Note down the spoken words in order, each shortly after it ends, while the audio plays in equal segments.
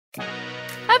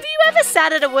Have you ever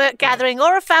sat at a work gathering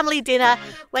or a family dinner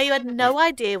where you had no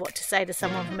idea what to say to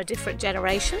someone from a different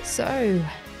generation? So,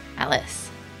 Alice,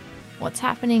 what's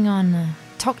happening on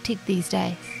TokTik these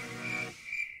days?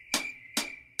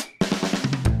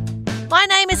 My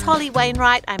name is Holly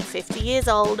Wainwright. I'm 50 years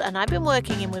old and I've been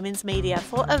working in women's media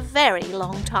for a very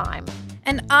long time.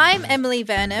 And I'm Emily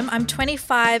Vernham. I'm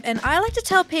 25 and I like to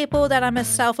tell people that I'm a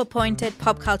self-appointed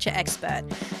pop culture expert.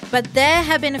 But there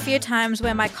have been a few times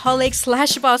where my colleague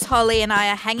 / boss Holly and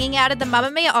I are hanging out at the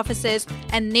Mamma Mia offices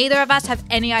and neither of us have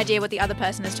any idea what the other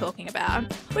person is talking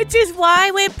about. Which is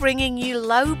why we're bringing you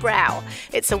Lowbrow.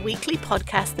 It's a weekly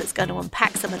podcast that's going to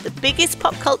unpack some of the biggest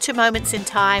pop culture moments in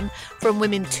time from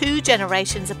women 2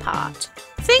 generations apart.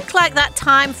 Think like that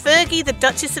time Fergie, the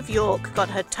Duchess of York, got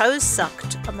her toes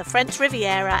sucked on the French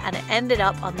Riviera and it ended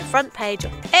up on the front page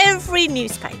of every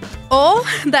newspaper. Or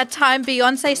that time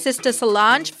Beyonce's sister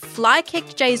Solange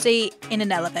fly-kicked Jay-Z in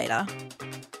an elevator.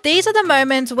 These are the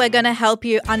moments we're going to help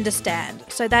you understand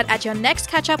so that at your next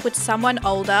catch-up with someone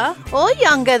older or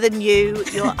younger than you,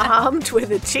 you're armed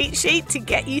with a cheat sheet to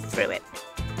get you through it.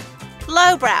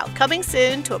 Lowbrow, coming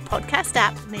soon to a podcast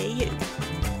app near you.